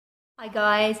Hi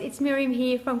guys, it's Miriam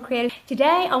here from Creative.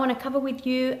 Today I want to cover with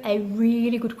you a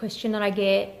really good question that I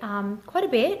get quite a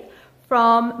bit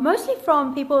mostly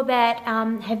from people that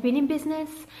have been in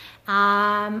business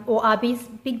or are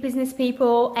big business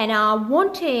people and are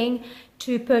wanting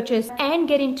to purchase and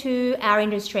get into our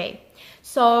industry.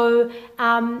 So,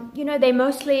 they're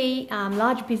mostly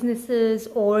large businesses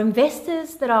or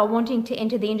investors that are wanting to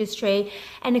enter the industry.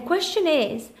 And the question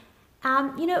is,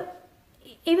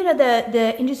 even though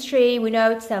the industry, we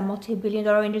know it's a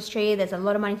multi-billion-dollar industry, there's a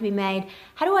lot of money to be made.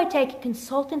 How do I take a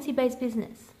consultancy-based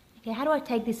business? Okay, how do I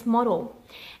take this model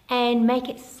and make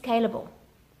it scalable?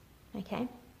 Okay,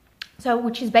 so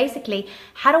which is basically,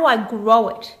 how do I grow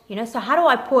it? So how do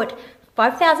I put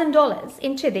 $5,000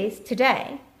 into this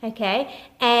today? Okay,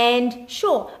 and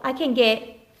sure, I can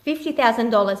get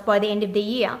 $50,000 by the end of the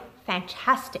year.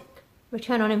 Fantastic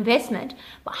return on investment.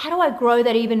 But how do I grow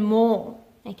that even more?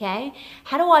 Okay,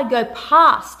 how do I go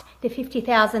past the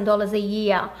 $50,000 a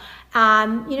year?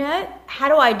 How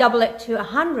do I double it to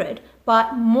 100?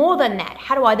 But more than that,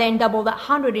 how do I then double that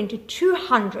 100 into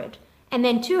 200 and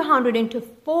then 200 into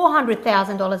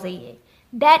 $400,000 a year?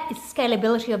 That is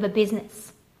scalability of a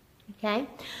business. Okay,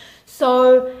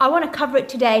 so I want to cover it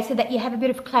today so that you have a bit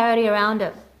of clarity around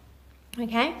it.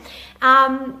 Okay.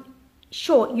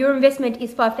 Sure, your investment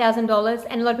is $5,000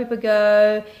 and a lot of people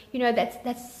go,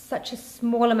 that's such a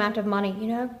small amount of money,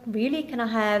 really? Can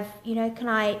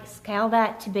I scale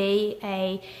that to be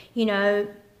a, $200,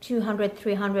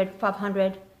 $300, $500,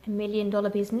 $1 million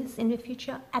business in the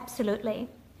future? Absolutely,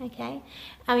 okay?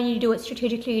 You do it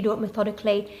strategically, you do it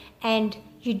methodically, and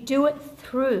you do it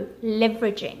through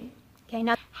leveraging, okay?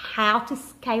 Now, how to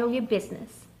scale your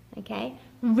business, okay?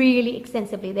 Really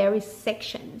extensively, there is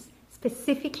sections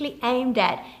specifically aimed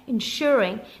at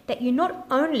ensuring that you not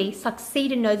only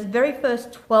succeed in those very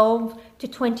first 12 to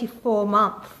 24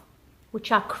 months,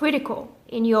 which are critical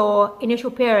in your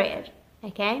initial period,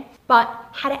 okay, but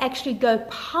how to actually go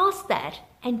past that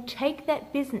and take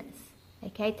that business,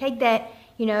 okay, take that,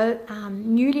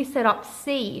 newly set up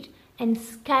seed and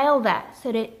scale that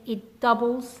so that it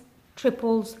doubles,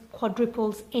 triples,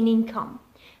 quadruples in income,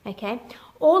 okay,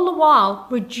 all the while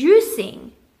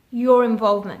reducing your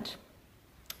involvement.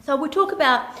 So we talk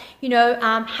about,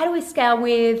 how do we scale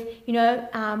with,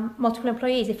 multiple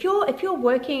employees? If you're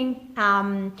working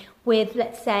with,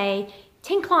 let's say,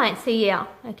 10 clients a year,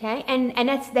 okay, and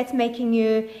that's making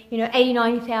you, 80,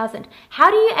 90,000. How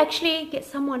do you actually get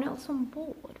someone else on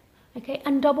board, okay,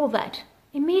 and double that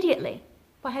immediately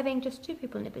by having just 2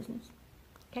 people in the business,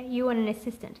 okay, you and an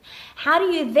assistant? How do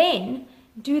you then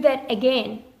do that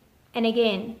again and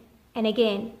again and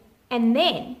again, and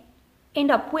then end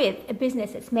up with a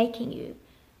business that's making you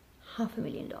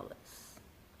 $500,000,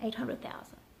 $800,000,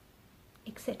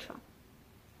 etc.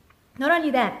 Not only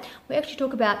that, we actually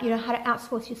talk about how to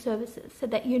outsource your services so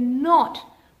that you're not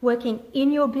working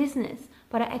in your business,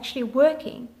 but are actually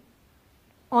working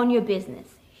on your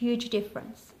business. Huge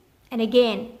difference. And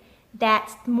again,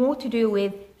 that's more to do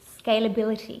with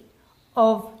scalability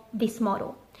of this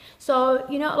model. So,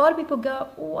 a lot of people go,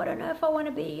 oh, I don't know if I want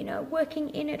to be, working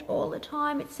in it all the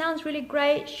time. It sounds really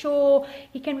great. Sure,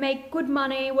 you can make good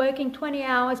money working 20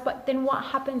 hours, but then what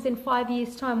happens in 5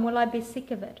 years' time? Will I be sick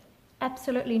of it?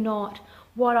 Absolutely not.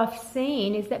 What I've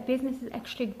seen is that businesses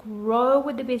actually grow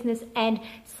with the business, and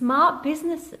smart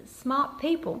businesses, smart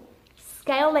people,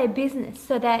 scale their business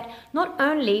so that not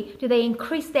only do they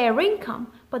increase their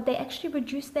income, but they actually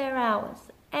reduce their hours.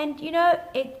 And,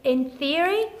 in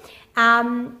theory,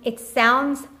 it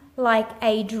sounds like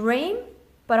a dream,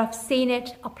 but I've seen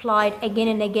it applied again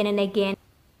and again and again.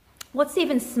 What's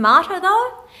even smarter,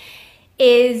 though,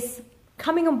 is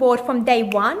coming on board from day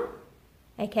one,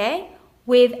 okay,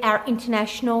 with our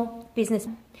international business.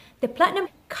 The Platinum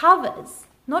covers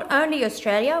not only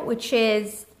Australia, which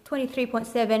is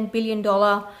 $23.7 billion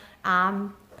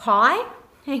pie,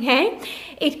 okay,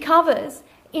 it covers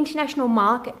international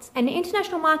markets, and the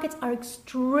international markets are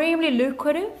extremely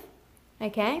lucrative,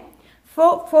 okay,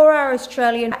 for our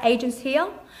Australian agents here,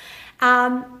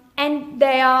 and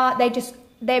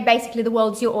they're basically the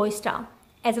world's your oyster,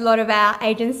 as a lot of our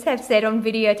agents have said on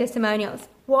video testimonials.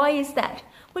 Why is that?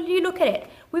 Well, you look at it.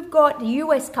 We've got the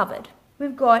US covered,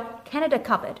 we've got Canada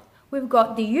covered, we've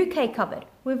got the UK covered,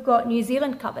 we've got New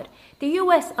Zealand covered. The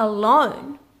US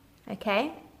alone,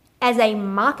 okay, as a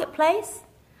marketplace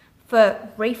for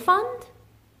Refund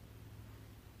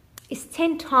is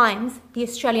 10 times the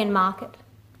Australian market,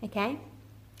 okay?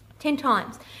 10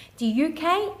 times. The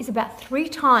UK is about 3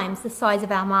 times the size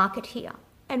of our market here.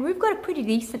 And we've got a pretty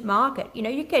decent market.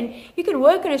 You can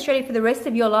work in Australia for the rest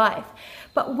of your life.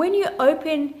 But when you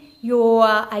open your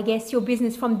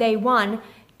business from day one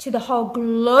to the whole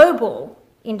global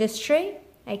industry,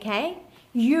 okay,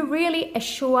 you really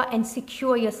assure and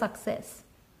secure your success.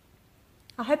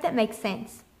 I hope that makes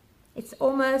sense. It's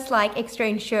almost like extra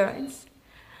insurance.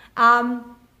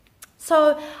 So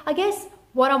I guess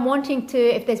what I'm wanting to,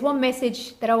 if there's one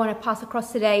message that I want to pass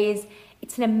across today, is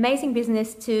it's an amazing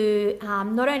business to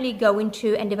not only go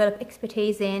into and develop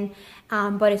expertise in,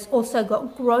 but it's also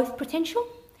got growth potential.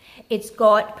 It's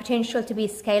got potential to be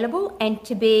scalable and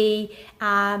to be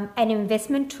an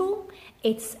investment tool.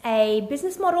 It's a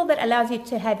business model that allows you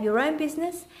to have your own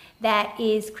business that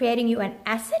is creating you an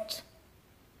asset.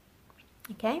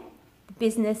 Okay? The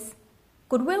business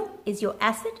goodwill is your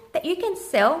asset that you can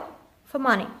sell for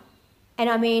money. And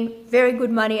I mean very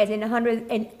good money, as in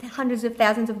hundreds of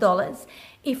thousands of dollars,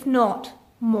 if not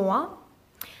more.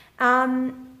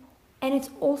 And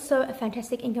it's also a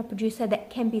fantastic income producer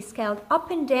that can be scaled up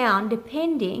and down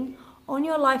depending on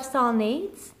your lifestyle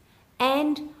needs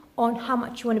and on how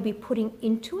much you want to be putting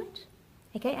into it,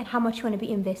 okay, and how much you want to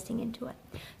be investing into it.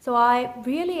 So I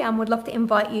really would love to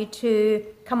invite you to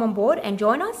come on board and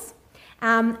join us.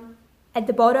 At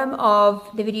the bottom of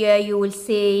the video, you will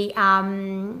see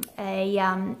an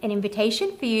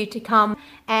invitation for you to come,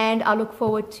 and I look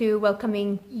forward to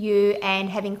welcoming you and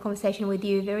having a conversation with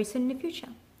you very soon in the future.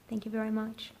 Thank you very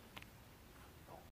much.